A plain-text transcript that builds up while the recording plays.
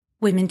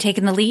Women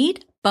Taking the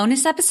Lead,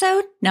 bonus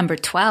episode number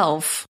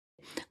 12.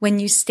 When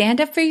you stand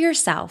up for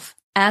yourself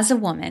as a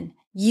woman,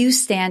 you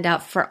stand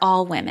up for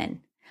all women.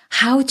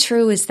 How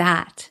true is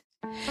that?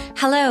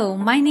 Hello,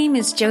 my name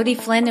is Jody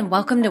Flynn and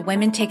welcome to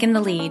Women Taking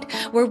the Lead,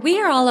 where we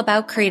are all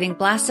about creating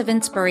blasts of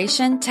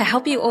inspiration to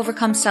help you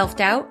overcome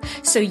self-doubt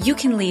so you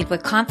can lead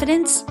with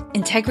confidence,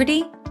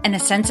 integrity, and a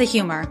sense of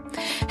humor.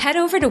 Head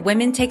over to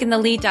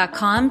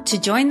womentakingthelead.com to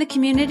join the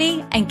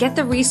community and get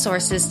the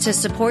resources to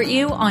support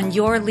you on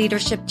your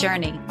leadership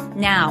journey.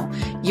 Now,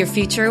 your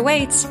future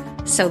awaits,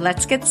 so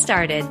let's get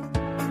started.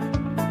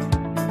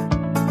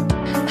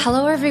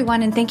 Hello,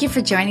 everyone, and thank you for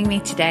joining me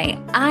today.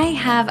 I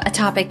have a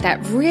topic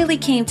that really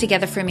came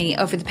together for me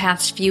over the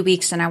past few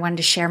weeks, and I wanted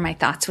to share my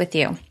thoughts with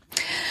you.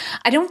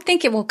 I don't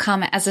think it will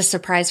come as a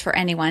surprise for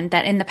anyone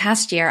that in the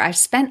past year, I've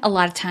spent a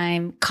lot of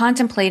time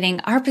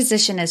contemplating our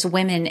position as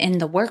women in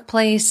the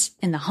workplace,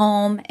 in the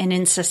home, and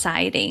in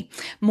society,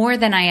 more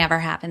than I ever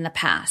have in the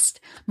past.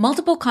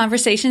 Multiple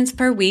conversations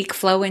per week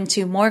flow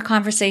into more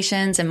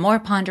conversations and more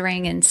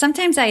pondering, and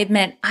sometimes I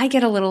admit I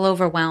get a little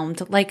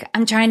overwhelmed, like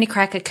I'm trying to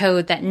crack a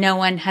code that no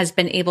one has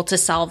been able to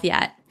solve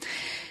yet.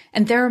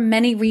 And there are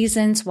many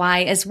reasons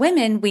why, as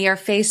women, we are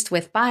faced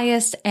with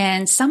bias,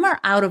 and some are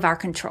out of our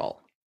control.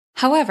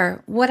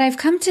 However, what I've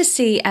come to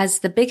see as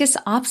the biggest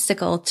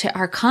obstacle to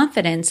our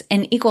confidence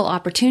and equal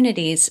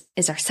opportunities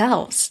is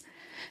ourselves.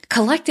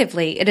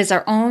 Collectively, it is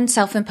our own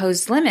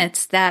self-imposed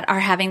limits that are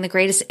having the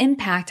greatest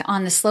impact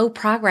on the slow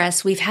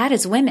progress we've had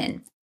as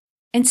women.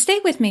 And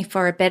stay with me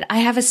for a bit. I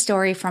have a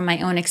story from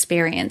my own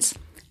experience.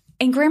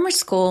 In grammar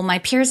school, my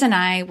peers and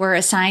I were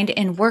assigned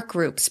in work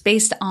groups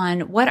based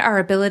on what our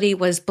ability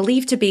was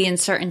believed to be in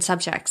certain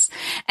subjects,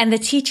 and the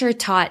teacher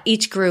taught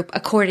each group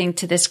according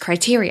to this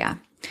criteria.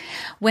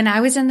 When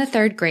I was in the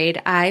third grade,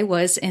 I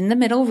was in the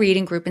middle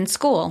reading group in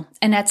school,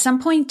 and at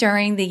some point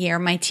during the year,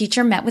 my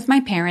teacher met with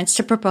my parents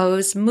to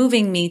propose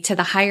moving me to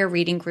the higher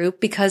reading group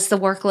because the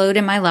workload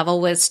in my level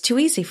was too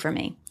easy for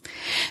me.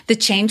 The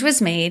change was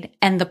made,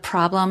 and the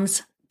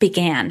problems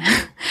began.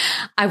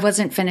 I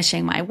wasn't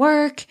finishing my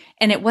work,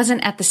 and it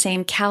wasn't at the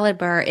same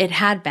caliber it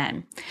had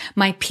been.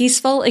 My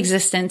peaceful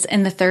existence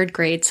in the third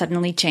grade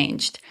suddenly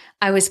changed.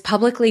 I was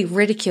publicly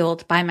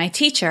ridiculed by my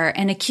teacher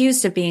and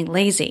accused of being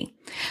lazy.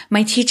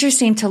 My teacher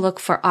seemed to look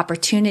for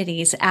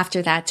opportunities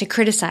after that to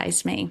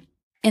criticize me.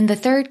 In the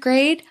third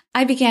grade,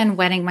 I began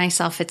wetting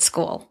myself at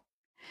school.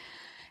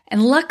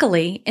 And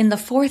luckily, in the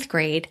fourth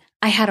grade,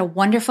 I had a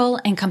wonderful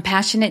and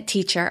compassionate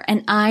teacher,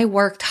 and I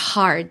worked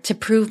hard to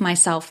prove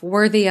myself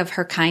worthy of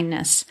her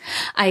kindness.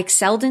 I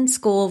excelled in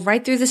school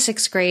right through the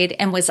sixth grade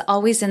and was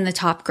always in the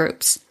top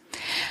groups.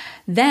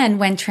 Then,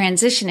 when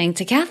transitioning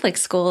to Catholic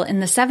school in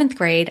the seventh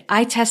grade,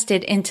 I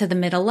tested into the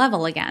middle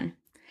level again.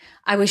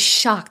 I was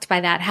shocked by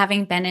that,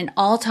 having been in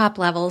all top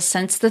levels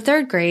since the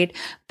third grade,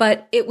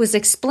 but it was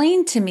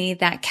explained to me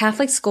that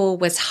Catholic school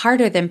was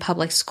harder than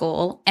public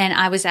school, and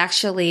I was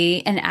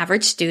actually an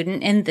average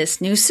student in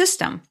this new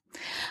system.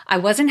 I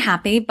wasn't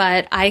happy,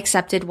 but I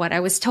accepted what I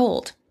was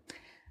told.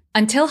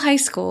 Until high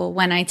school,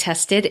 when I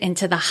tested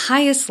into the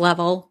highest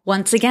level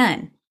once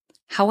again.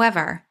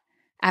 However,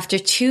 after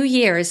 2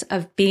 years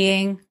of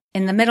being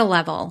in the middle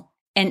level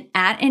and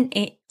at an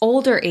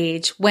older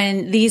age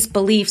when these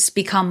beliefs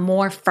become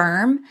more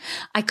firm,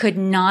 I could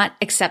not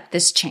accept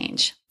this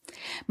change.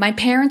 My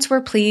parents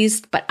were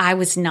pleased, but I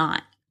was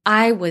not.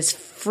 I was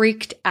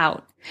freaked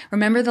out.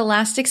 Remember the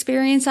last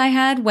experience I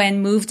had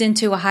when moved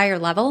into a higher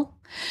level?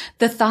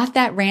 The thought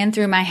that ran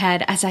through my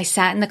head as I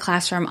sat in the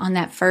classroom on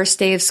that first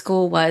day of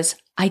school was,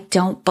 I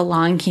don't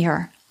belong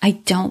here. I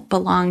don't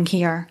belong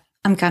here.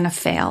 I'm gonna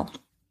fail.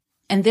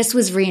 And this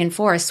was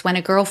reinforced when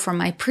a girl from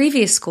my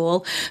previous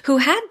school, who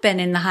had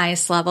been in the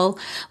highest level,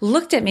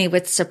 looked at me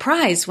with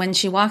surprise when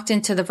she walked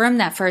into the room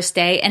that first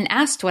day and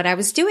asked what I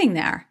was doing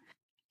there.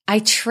 I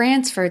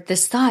transferred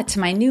this thought to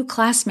my new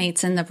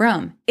classmates in the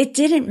room. It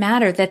didn't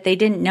matter that they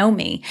didn't know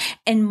me.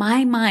 In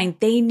my mind,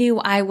 they knew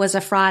I was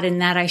a fraud and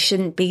that I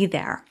shouldn't be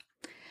there.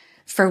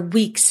 For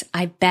weeks,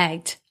 I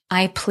begged,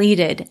 I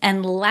pleaded,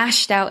 and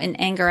lashed out in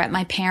anger at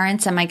my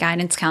parents and my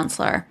guidance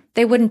counselor.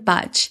 They wouldn't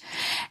budge.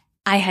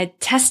 I had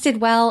tested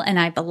well and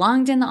I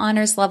belonged in the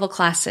honors level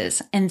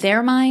classes. In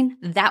their mind,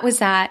 that was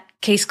that,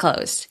 case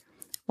closed.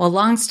 Well,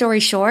 long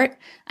story short,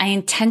 I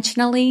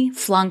intentionally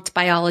flunked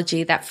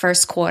biology that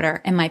first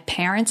quarter, and my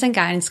parents and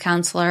guidance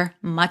counselor,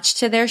 much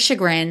to their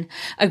chagrin,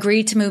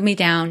 agreed to move me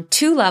down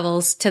 2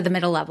 levels to the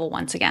middle level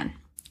once again.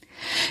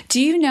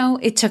 Do you know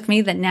it took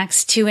me the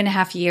next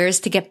 2.5 years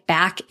to get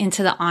back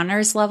into the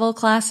honors level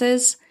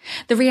classes?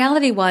 The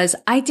reality was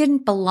I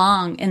didn't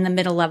belong in the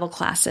middle level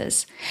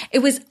classes. It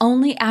was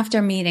only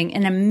after meeting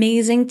an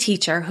amazing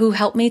teacher who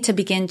helped me to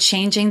begin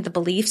changing the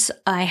beliefs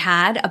I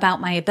had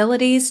about my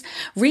abilities,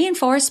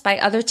 reinforced by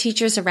other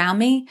teachers around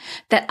me,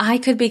 that I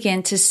could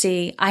begin to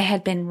see I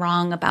had been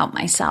wrong about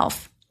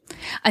myself.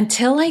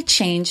 Until I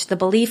changed the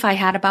belief I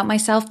had about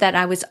myself that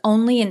I was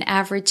only an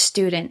average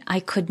student,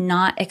 I could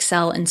not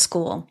excel in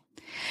school.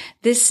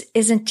 This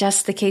isn't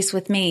just the case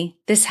with me.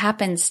 This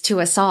happens to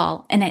us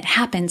all, and it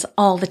happens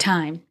all the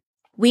time.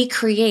 we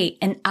create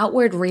an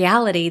outward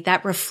reality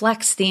that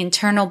reflects the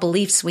internal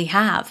beliefs we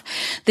have.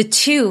 The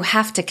two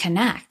have to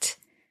connect.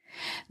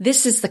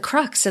 This is the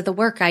crux of the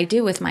work I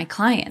do with my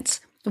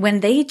clients. When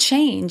they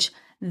change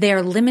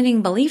their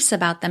limiting beliefs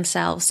about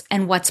themselves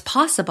and what's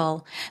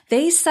possible,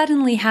 they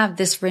suddenly have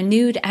this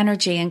renewed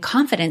energy and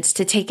confidence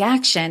to take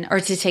action or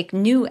to take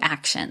new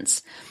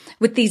actions.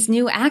 With these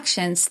new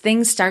actions,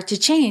 things start to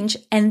change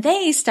and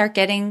they start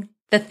getting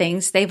the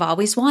things they've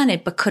always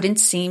wanted but couldn't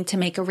seem to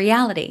make a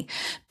reality,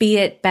 be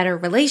it better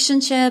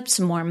relationships,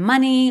 more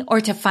money,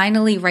 or to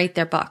finally write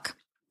their book.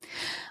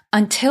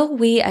 Until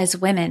we as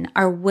women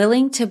are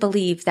willing to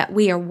believe that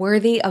we are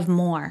worthy of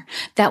more,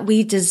 that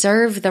we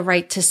deserve the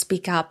right to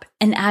speak up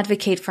and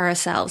advocate for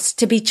ourselves,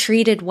 to be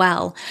treated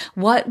well,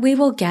 what we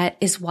will get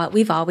is what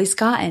we've always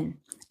gotten.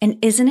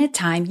 And isn't it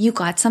time you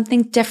got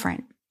something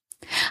different?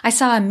 I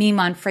saw a meme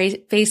on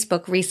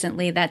Facebook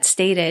recently that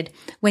stated,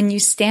 when you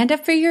stand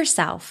up for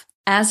yourself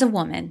as a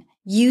woman,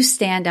 you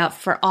stand up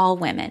for all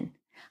women.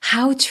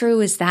 How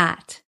true is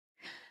that?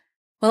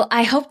 Well,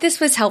 I hope this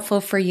was helpful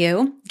for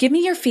you. Give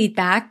me your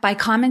feedback by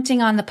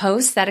commenting on the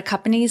post that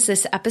accompanies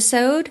this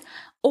episode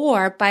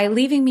or by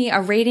leaving me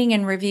a rating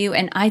and review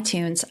in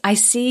iTunes. I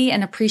see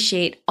and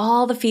appreciate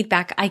all the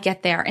feedback I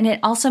get there, and it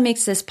also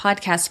makes this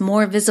podcast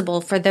more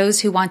visible for those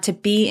who want to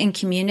be in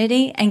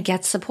community and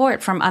get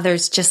support from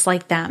others just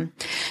like them.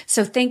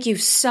 So thank you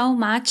so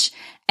much,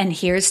 and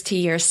here's to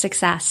your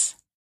success.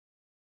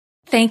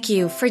 Thank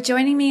you for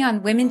joining me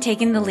on Women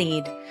Taking the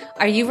Lead.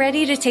 Are you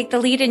ready to take the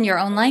lead in your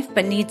own life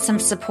but need some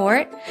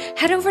support?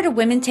 Head over to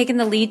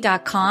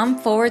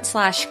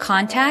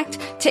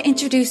womentakingthelead.com/contact to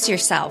introduce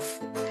yourself.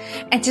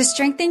 And to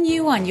strengthen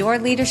you on your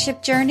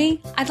leadership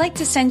journey, I'd like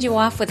to send you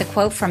off with a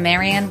quote from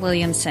Marianne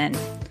Williamson.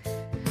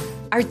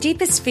 Our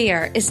deepest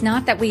fear is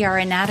not that we are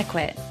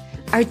inadequate.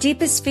 Our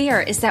deepest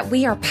fear is that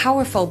we are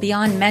powerful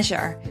beyond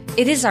measure.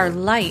 It is our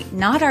light,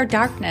 not our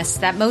darkness,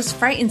 that most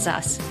frightens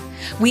us.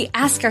 We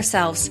ask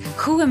ourselves,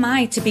 who am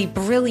I to be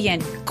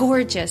brilliant,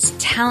 gorgeous,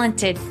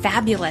 talented,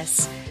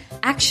 fabulous?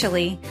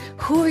 Actually,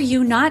 who are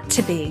you not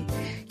to be?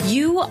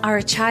 You are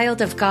a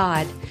child of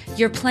God.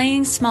 Your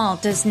playing small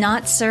does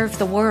not serve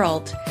the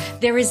world.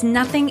 There is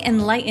nothing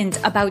enlightened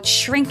about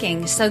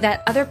shrinking so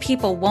that other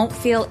people won't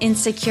feel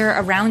insecure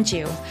around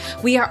you.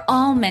 We are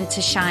all meant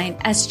to shine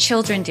as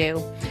children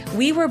do.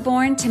 We were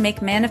born to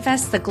make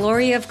manifest the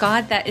glory of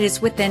God that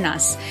is within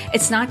us.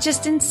 It's not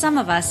just in some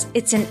of us,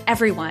 it's in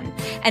everyone.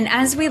 And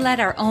as we let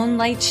our own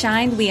light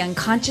shine, we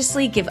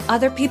unconsciously give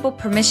other people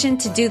permission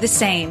to do the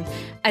same.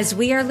 As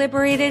we are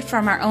liberated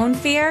from our own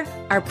fear,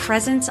 our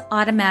presence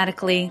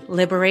automatically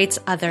liberates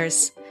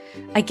others.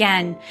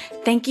 Again,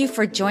 thank you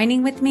for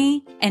joining with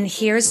me, and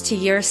here's to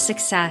your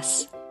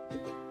success.